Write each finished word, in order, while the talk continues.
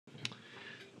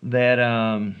that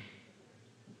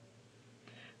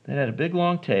that had a big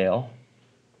long tail.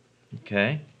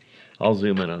 Okay, I'll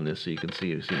zoom in on this so you can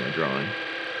see my drawing.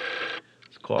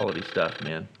 It's quality stuff,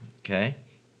 man. Okay.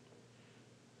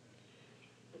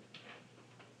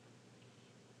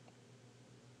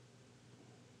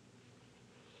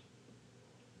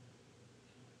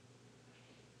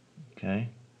 Okay.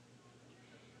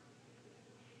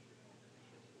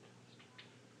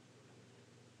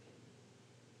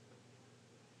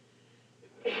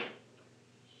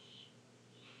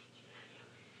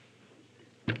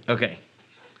 Okay.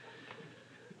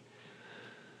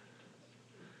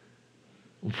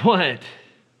 What?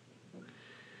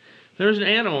 There's an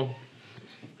animal.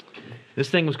 This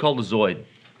thing was called a Zoid.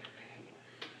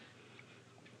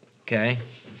 Okay.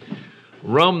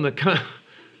 Rum the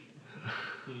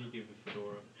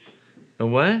a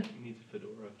what?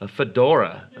 A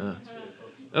fedora.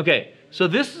 Okay. So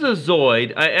this is a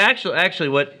Zoid. Actually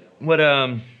what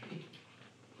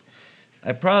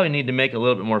I probably need to make it a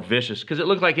little bit more vicious because it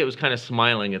looked like it was kind of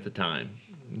smiling at the time.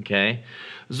 Okay.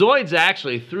 Zoids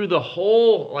actually through the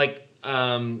whole like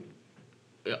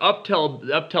up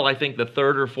till I think the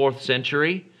 3rd or 4th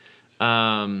century,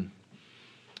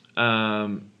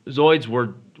 Zoids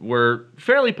were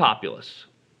fairly populous.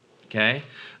 Okay,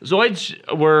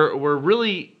 Zoids were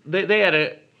really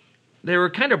they were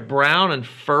kind of brown and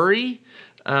furry,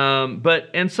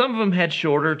 and some of them had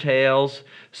shorter tails.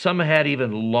 Some had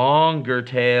even longer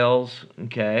tails.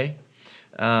 Okay.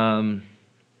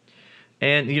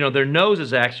 And their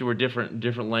noses actually were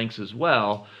different lengths as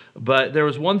well. But there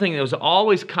was one thing that was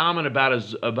always common about a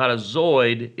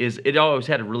Zoid is it always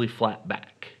had a really flat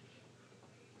back.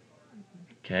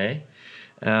 Okay,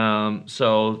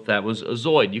 so that was a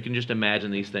Zoid. You can just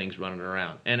imagine these things running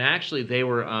around. And actually, they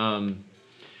were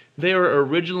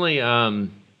originally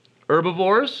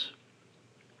herbivores.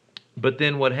 But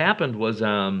then what happened was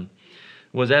as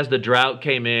the drought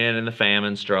came in and the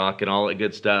famine struck and all that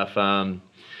good stuff.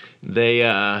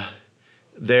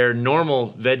 Their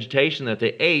normal vegetation that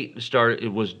they ate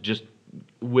was just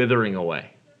withering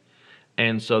away,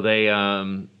 and so they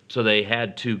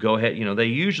had to go ahead. They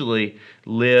usually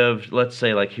lived. Let's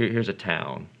say like here's a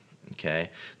town. Okay,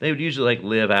 they would usually like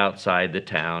live outside the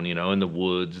town, in the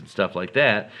woods and stuff like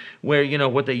that, where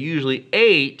what they usually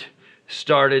ate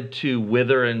started to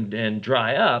wither and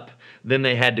dry up. Then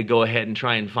they had to go ahead and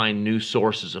try and find new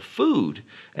sources of food,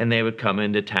 and they would come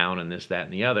into town and this, that,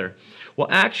 and the other. Well,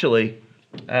 actually,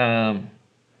 their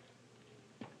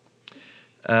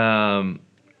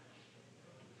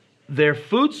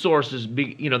food sources,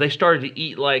 they started to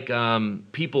eat like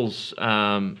people's,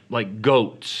 like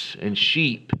goats and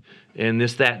sheep and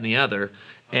this, that, and the other.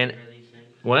 And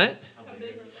what?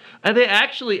 They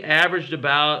actually averaged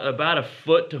about 1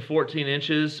 foot to 14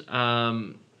 inches.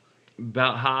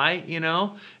 About high,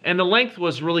 and the length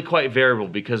was really quite variable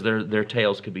because their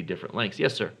tails could be different lengths.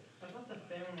 Yes, sir. I thought the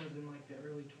famine was in like the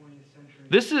early 20th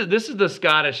century. This is the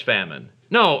Scottish famine.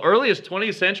 No, earliest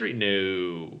 20th century. No.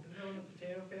 Isn't that when the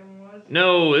potato famine was?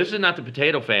 No, this is not the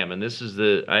potato famine. This is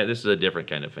a different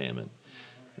kind of famine.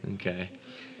 Okay.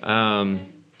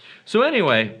 So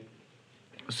anyway,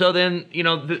 so then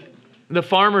the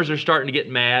farmers are starting to get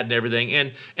mad and everything,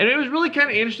 and it was really kind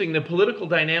of interesting, the political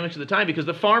dynamics of the time, because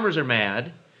the farmers are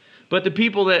mad, but the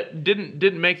people that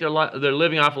didn't make their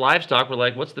living off livestock were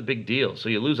like, what's the big deal? So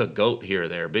you lose a goat here or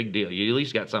there, big deal. You at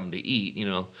least got something to eat,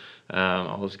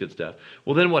 all this good stuff.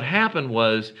 Well, then what happened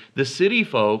was the city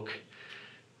folk.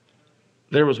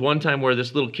 There was one time where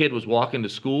this little kid was walking to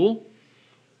school,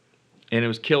 and it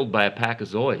was killed by a pack of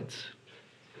Zoids.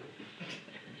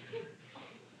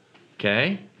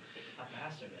 Okay.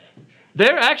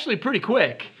 They're actually pretty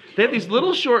quick. They have these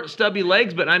little short stubby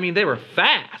legs, but I mean they were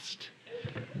fast.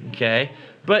 Okay,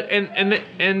 but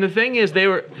and the thing is they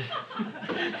were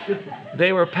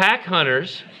pack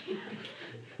hunters.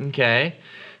 Okay,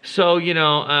 so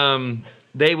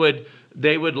they would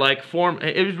like form.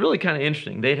 It was really kind of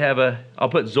interesting. They'd have I'll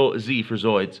put Z for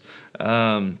Zoids.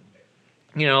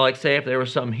 Like say if there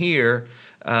was some here.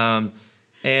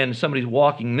 And somebody's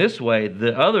walking this way,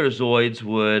 the other Zoids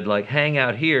would like hang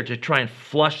out here to try and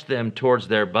flush them towards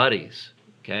their buddies.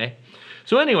 Okay?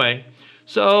 So anyway,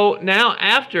 so now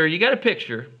after you got a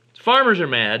picture, farmers are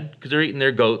mad because they're eating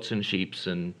their goats and sheeps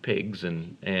and pigs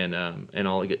and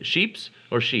all the sheeps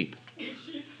or sheep?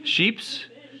 Sheeps?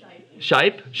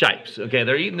 Shipes. Okay,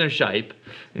 they're eating their shipe.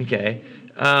 Okay.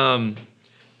 And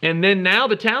then now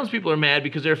the townspeople are mad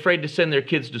because they're afraid to send their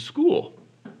kids to school.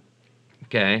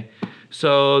 Okay.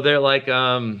 So they're like,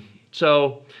 and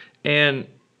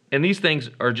these things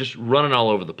are just running all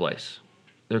over the place.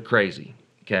 They're crazy,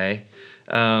 okay?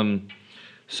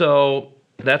 So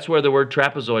That's where the word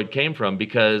trapezoid came from,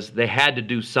 because they had to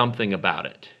do something about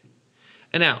it.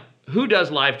 And now, who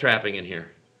does live trapping in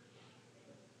here?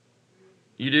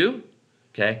 You do?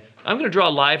 Okay. I'm going to draw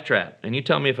a live trap, and you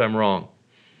tell me if I'm wrong.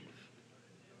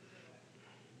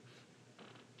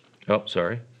 Oh,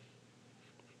 sorry.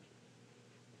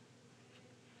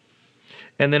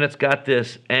 And then it's got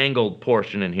this angled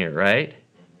portion in here, right?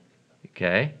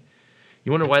 Okay.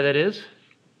 You wonder why that is?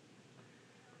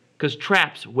 Because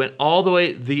traps went all the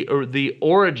way, the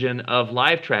origin of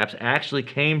live traps actually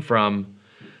came from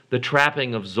the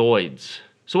trapping of zoids.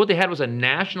 So what they had was a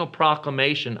national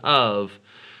proclamation of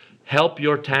help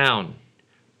your town,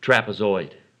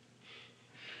 trapezoid.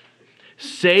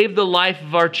 Save the life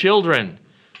of our children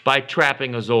by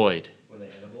trapping a zoid. Were they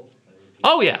edible?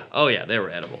 Oh yeah, they were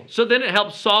edible. So then it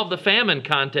helped solve the famine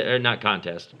contest, or not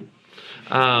contest,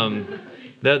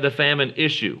 the famine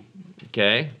issue,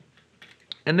 okay?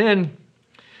 And then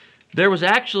there was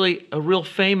actually a real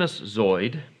famous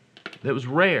zoid that was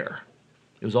rare.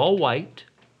 It was all white,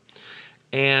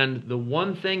 and the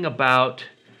one thing about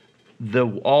the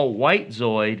all white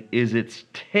zoid is its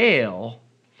tail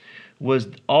was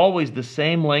always the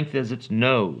same length as its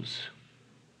nose.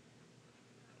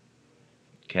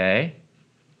 Okay?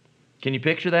 Can you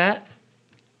picture that?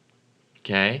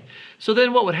 Okay. So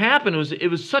then what would happen was, it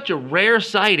was such a rare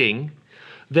sighting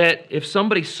that if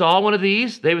somebody saw one of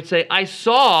these, they would say, I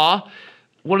saw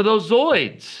one of those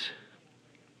zoids.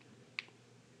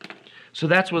 So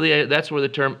that's where the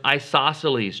term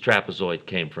isosceles trapezoid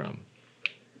came from.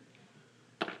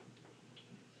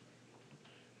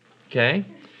 Okay?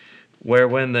 Where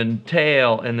when the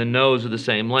tail and the nose are the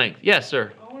same length. Yes,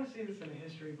 sir. I want to see this in a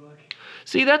history book.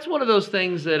 See, that's one of those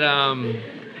things that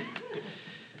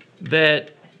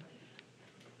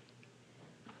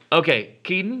okay,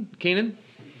 Keenan,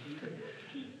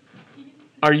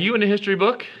 are you in a history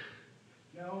book?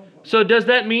 No. So does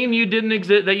that mean you didn't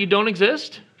exist, that you don't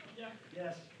exist?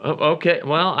 Yes. Oh, okay,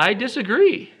 well, I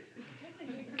disagree.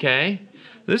 Okay,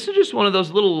 this is just one of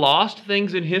those little lost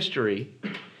things in history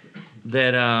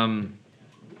that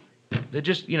that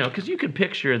just, you know, because you can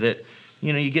picture that,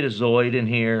 you know, you get a zoid in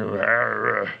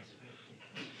here,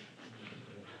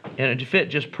 and it fit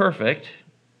just perfect.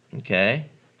 Okay.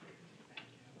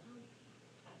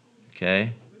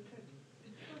 Okay.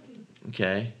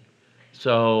 Okay.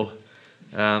 So,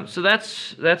 so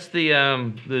that's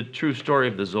the true story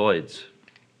of the zoids.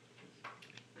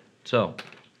 So.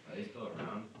 Are they still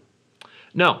around?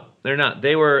 No, they're not.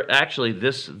 They were actually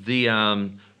the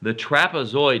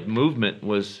trapezoid movement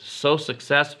was so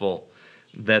successful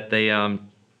that they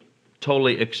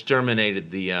totally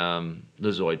exterminated the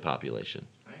zoid population.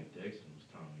 I think Dixon was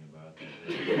telling me about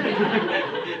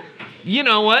that. You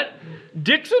know what?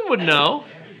 Dixon would know.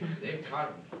 They've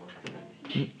caught them before.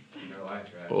 In their live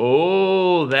trap.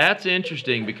 Oh, that's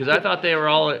interesting, because I thought they were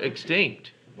all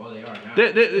extinct. Well, they are now.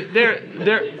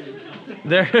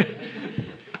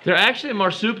 They're actually a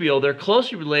marsupial. They're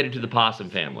closely related to the possum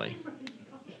family.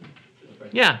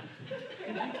 Yeah.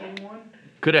 Could you tame one?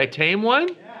 Could I tame one?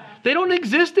 Yeah. They don't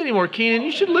exist anymore, Keenan.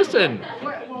 You should listen.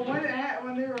 Well,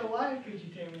 when they were alive, could you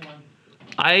tame one?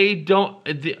 I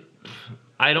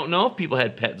don't know if people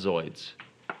had pet zoids.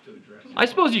 I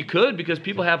suppose you could, because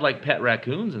people have like pet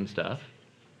raccoons and stuff.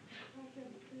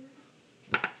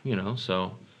 You know,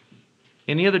 so.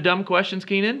 Any other dumb questions,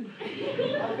 Keenan?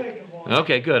 I'll think of one.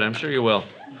 Okay, good. I'm sure you will.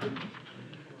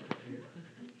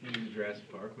 Use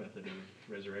Jurassic Park method and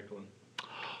resurrect one.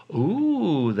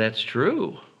 Ooh, that's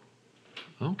true.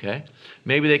 Okay.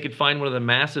 Maybe they could find one of the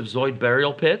massive zoid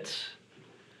burial pits.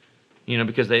 You know,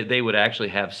 because they would actually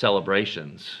have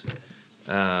celebrations.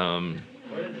 Where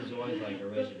did the Zoids like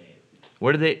originate?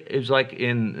 Where did they? It was like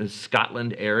in the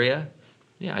Scotland area.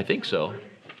 Yeah, I think so.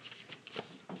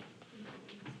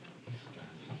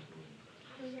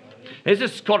 It's a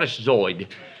Scottish zoid.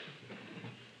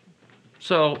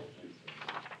 So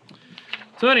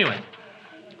anyway.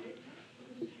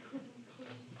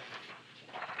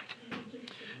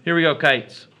 Here we go,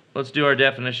 kites. Let's do our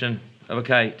definition of a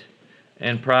kite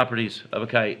and properties of a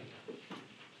kite.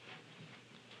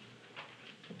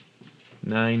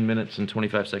 9 minutes and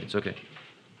 25 seconds, okay.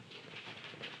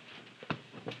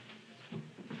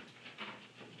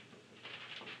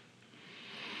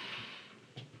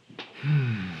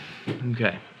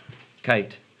 Okay,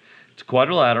 kite. It's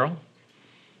quadrilateral.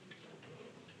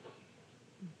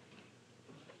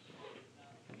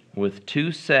 With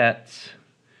two sets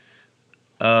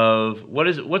of,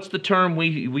 what's the term we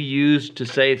use to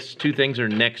say two things are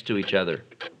next to each other?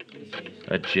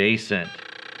 Adjacent.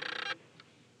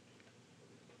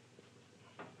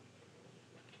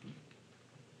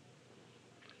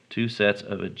 Two sets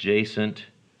of adjacent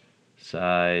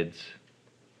sides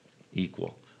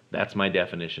equal. That's my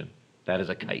definition. That is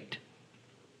a kite.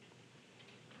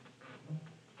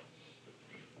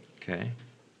 Okay.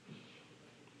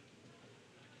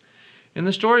 And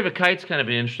the story of a kite's kind of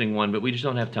an interesting one, but we just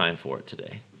don't have time for it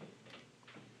today.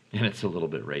 And it's a little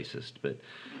bit racist, but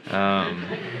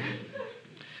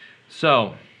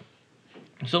so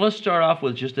let's start off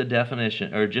with just a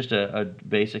definition, or just a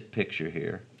basic picture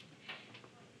here.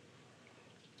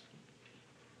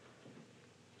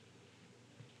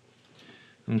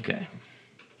 Okay.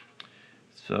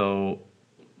 So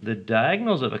the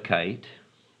diagonals of a kite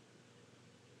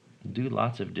do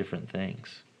lots of different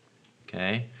things.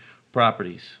 Okay?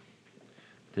 Properties.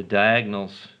 The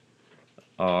diagonals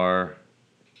are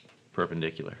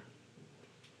perpendicular.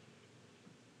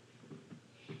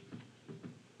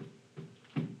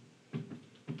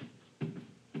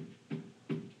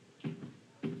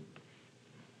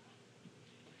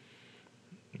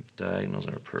 Diagonals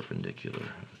are perpendicular.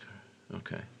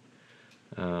 Okay.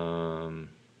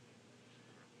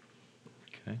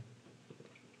 Okay.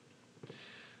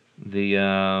 The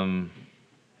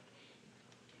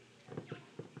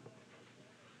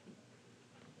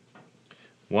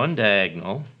one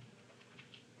diagonal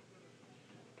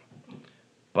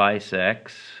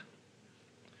bisects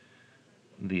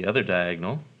the other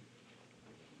diagonal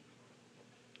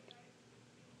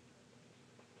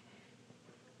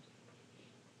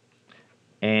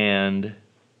and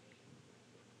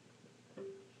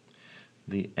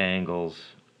the angles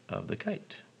of the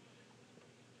kite.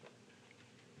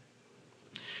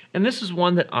 And this is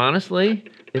one that, honestly,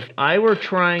 if I were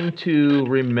trying to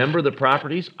remember the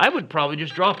properties, I would probably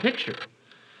just draw a picture.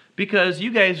 Because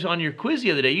you guys on your quiz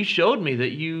the other day, you showed me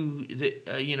that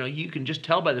you can just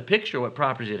tell by the picture what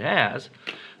properties it has.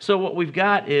 So what we've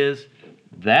got is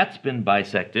that's been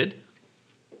bisected,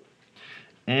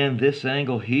 and this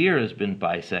angle here has been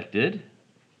bisected.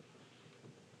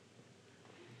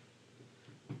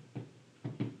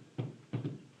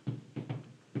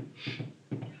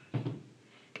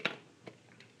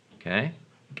 Okay,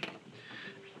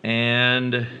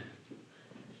 and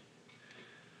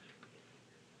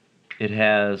it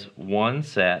has one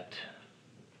set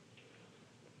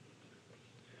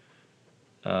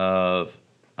of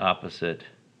opposite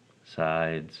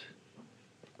sides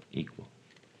equal.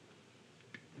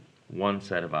 One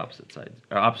set of opposite sides,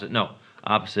 or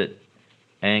opposite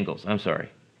angles, I'm sorry.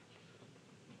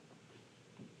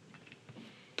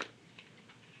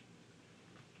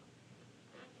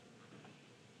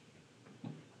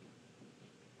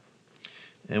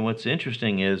 And what's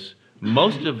interesting is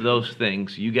most of those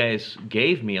things you guys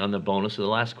gave me on the bonus of the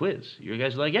last quiz. You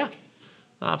guys are like, yeah,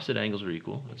 the opposite angles are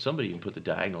equal. And somebody even put the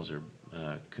diagonals are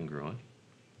congruent.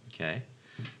 Okay.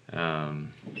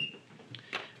 And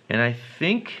I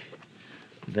think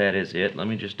that is it. Let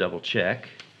me just double check.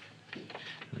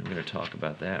 I'm going to talk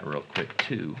about that real quick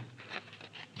too.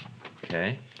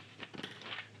 Okay.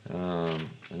 And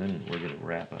then we're going to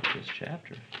wrap up this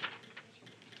chapter.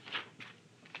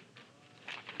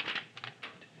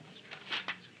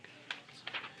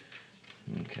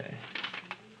 Okay.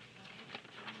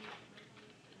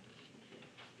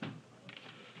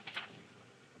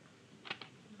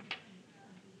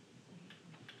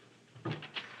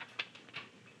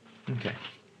 Okay.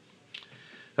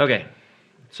 Okay.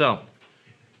 So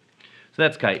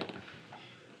that's kite.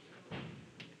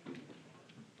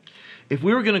 If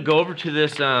we were going to go over to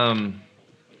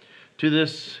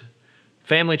this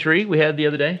family tree we had the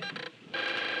other day,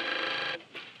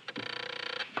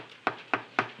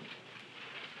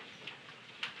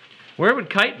 where would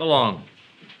kite belong?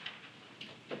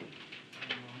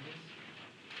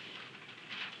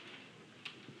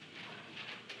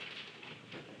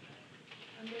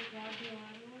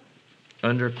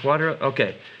 Under quadrilateral.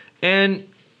 Okay. And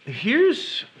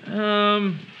here's now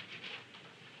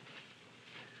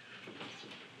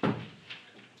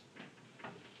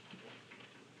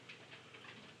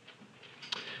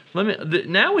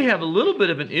we have a little bit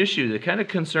of an issue that kind of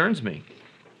concerns me.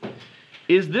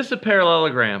 Is this a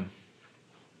parallelogram?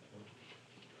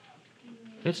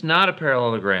 It's not a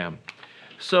parallelogram.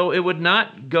 So it would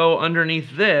not go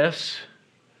underneath this.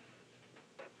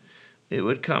 It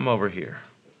would come over here.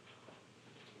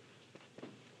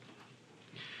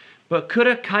 But could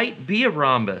a kite be a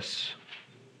rhombus?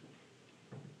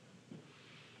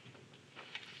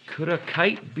 Could a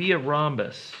kite be a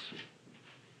rhombus?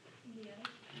 Yes.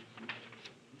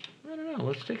 I don't know.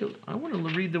 Let's take a. I want to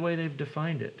read the way they've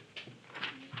defined it.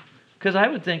 Because I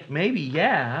would think maybe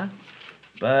yeah,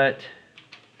 but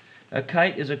a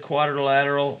kite is a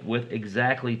quadrilateral with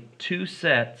exactly two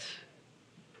sets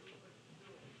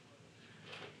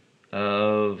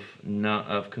of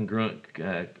congruent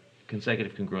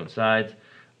consecutive congruent sides.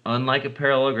 Unlike a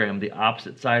parallelogram, the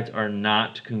opposite sides are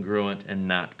not congruent and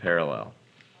not parallel.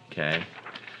 Okay,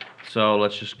 so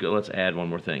let's add one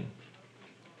more thing.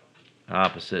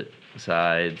 Opposite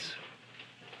sides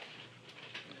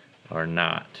are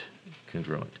not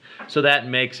congruent. So that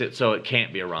makes it so it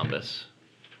can't be a rhombus.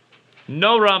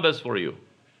 No rhombus for you.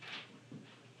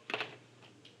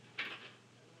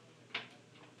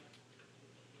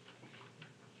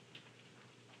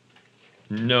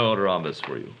 No rhombus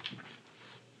for you.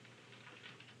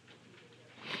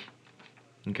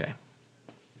 Okay.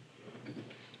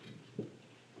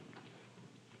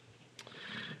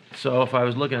 So if I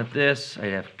was looking at this,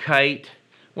 I'd have kite.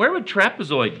 Where would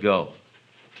trapezoid go?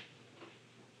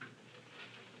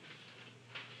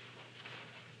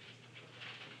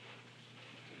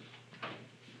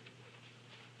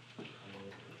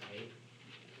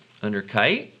 Under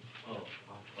kite? Oh, I'll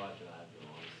quadrilateral on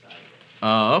the side there.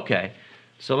 Oh, okay.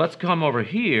 So let's come over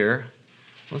here.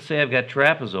 Let's say I've got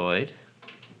trapezoid.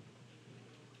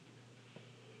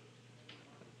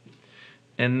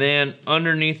 And then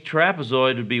underneath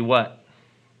trapezoid would be what?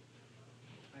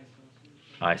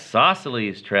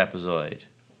 Isosceles trapezoid.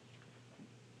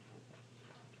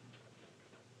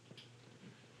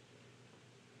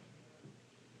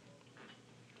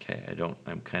 Okay,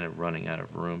 I'm kind of running out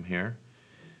of room here,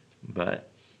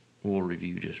 but we'll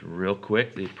review just real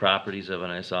quick the properties of an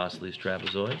isosceles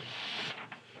trapezoid.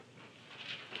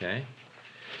 Okay.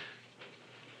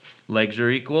 Legs are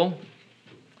equal,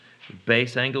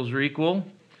 base angles are equal,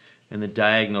 and the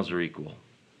diagonals are equal.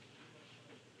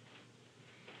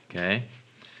 Okay.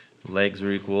 Legs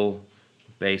are equal,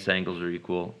 base angles are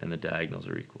equal, and the diagonals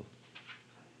are equal.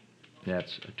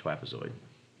 That's a trapezoid.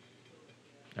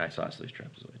 Isosceles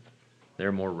trapezoid.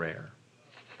 They're more rare.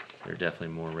 They're definitely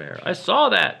more rare. I saw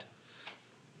that.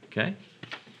 Okay.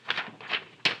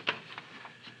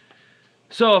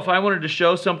 So if I wanted to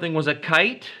show something was a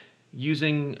kite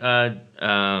using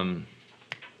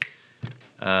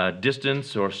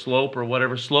distance or slope or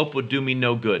whatever, slope would do me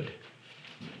no good.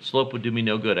 Slope would do me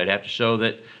no good. I'd have to show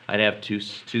that I'd have two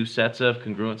sets of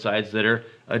congruent sides that are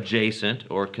adjacent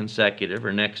or consecutive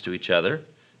or next to each other.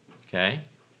 Okay.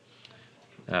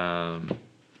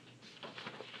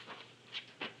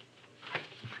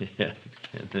 Yeah,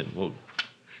 and then we'll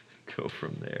go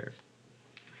from there.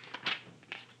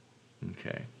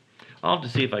 Okay. I'll have to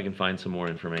see if I can find some more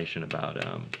information about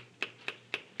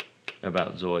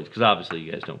zoids, because obviously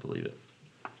you guys don't believe it.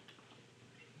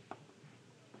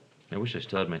 I wish I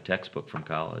still had my textbook from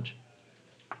college.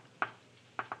 Oh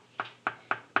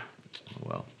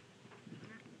well.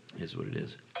 It is what it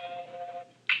is.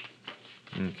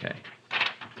 Okay.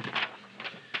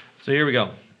 So here we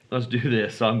go. Let's do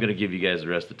this. I'm going to give you guys the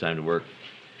rest of the time to work.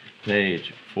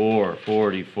 Page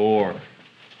 444.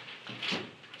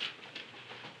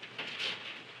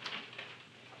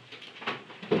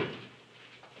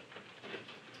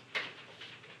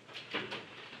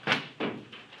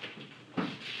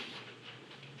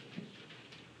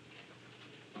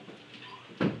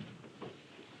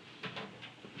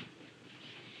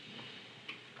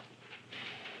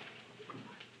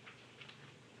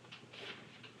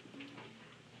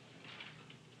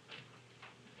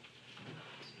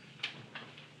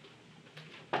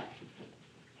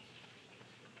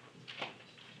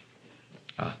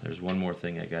 There's one more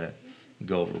thing I gotta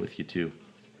go over with you too.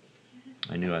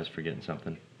 I knew I was forgetting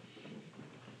something.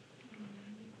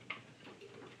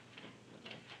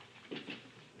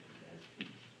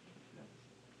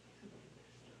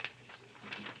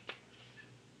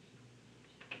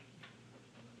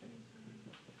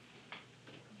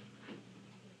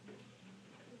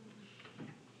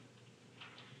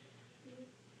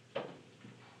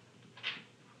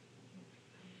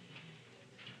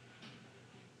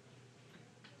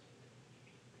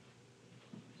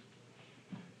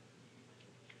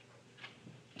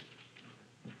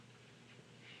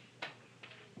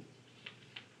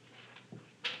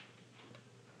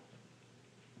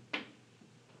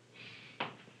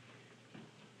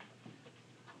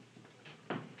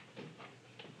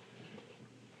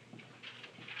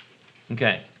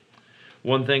 Okay,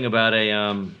 one thing about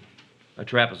a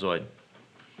trapezoid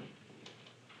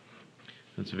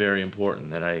that's very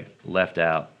important that I left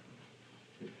out.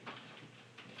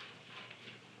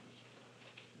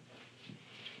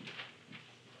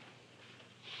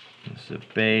 This is a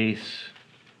base,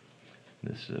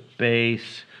 this is a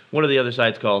base. What are the other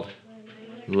sides called?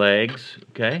 Legs,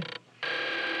 okay?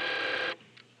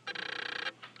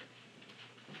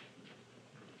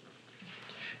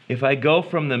 If I go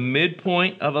from the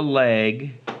midpoint of a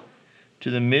leg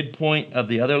to the midpoint of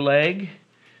the other leg,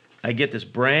 I get this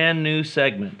brand new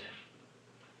segment.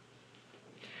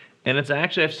 And it's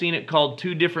actually, I've seen it called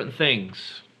two different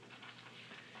things.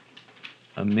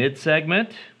 A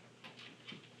mid-segment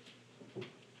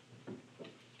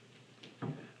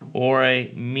or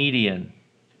a median.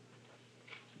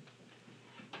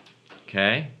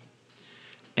 Okay?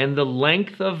 And the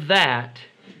length of that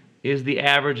is the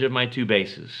average of my two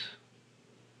bases.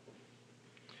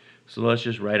 So let's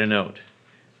just write a note.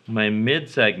 My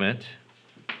mid-segment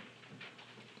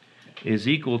is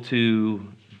equal to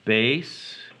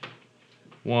base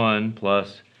 1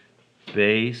 plus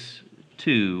base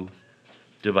 2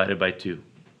 divided by 2.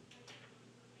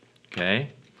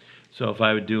 Okay? So if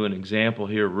I would do an example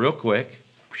here real quick,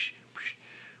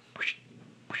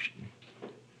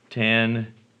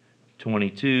 10,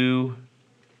 22,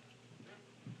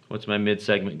 what's my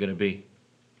mid-segment going to be?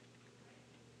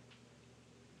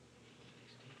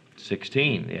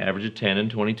 16. The average of 10 and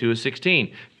 22 is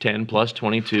 16. 10 plus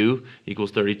 22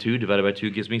 equals 32. Divided by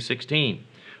 2 gives me 16.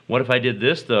 What if I did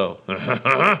this, though?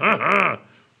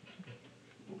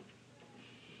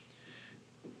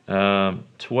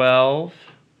 12,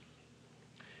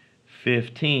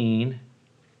 15.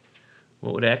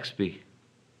 What would X be?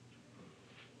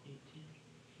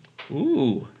 18.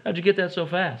 Ooh, how'd you get that so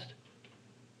fast?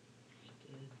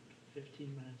 Did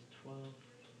 15 minus 12,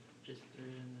 just 3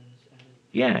 and then it's added.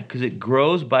 Yeah, because it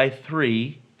grows by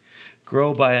 3,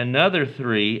 grow by another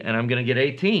 3, and I'm going to get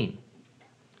 18.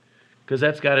 Because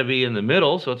that's got to be in the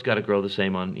middle, so it's got to grow the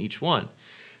same on each one.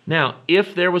 Now,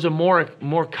 if there was a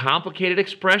more complicated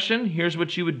expression, here's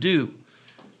what you would do.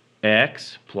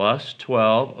 X plus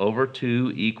 12 over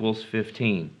 2 equals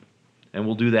 15. And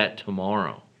we'll do that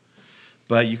tomorrow.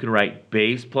 But you could write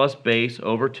base plus base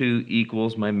over 2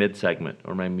 equals my mid-segment,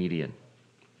 or my median.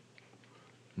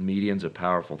 Median's a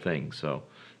powerful thing, so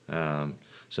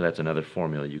that's another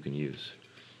formula you can use.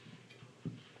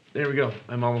 There we go.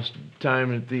 I'm almost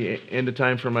at the end of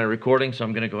time for my recording, so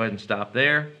I'm going to go ahead and stop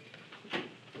there.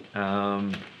 I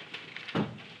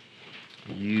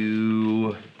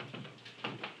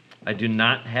do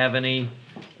not have any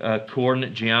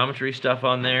coordinate geometry stuff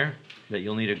on there that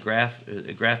you'll need a graph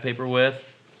paper with.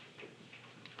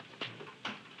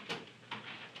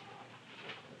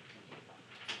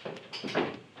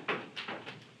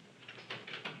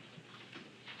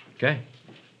 Okay.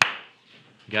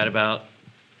 Got about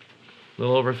a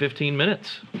little over 15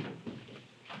 minutes.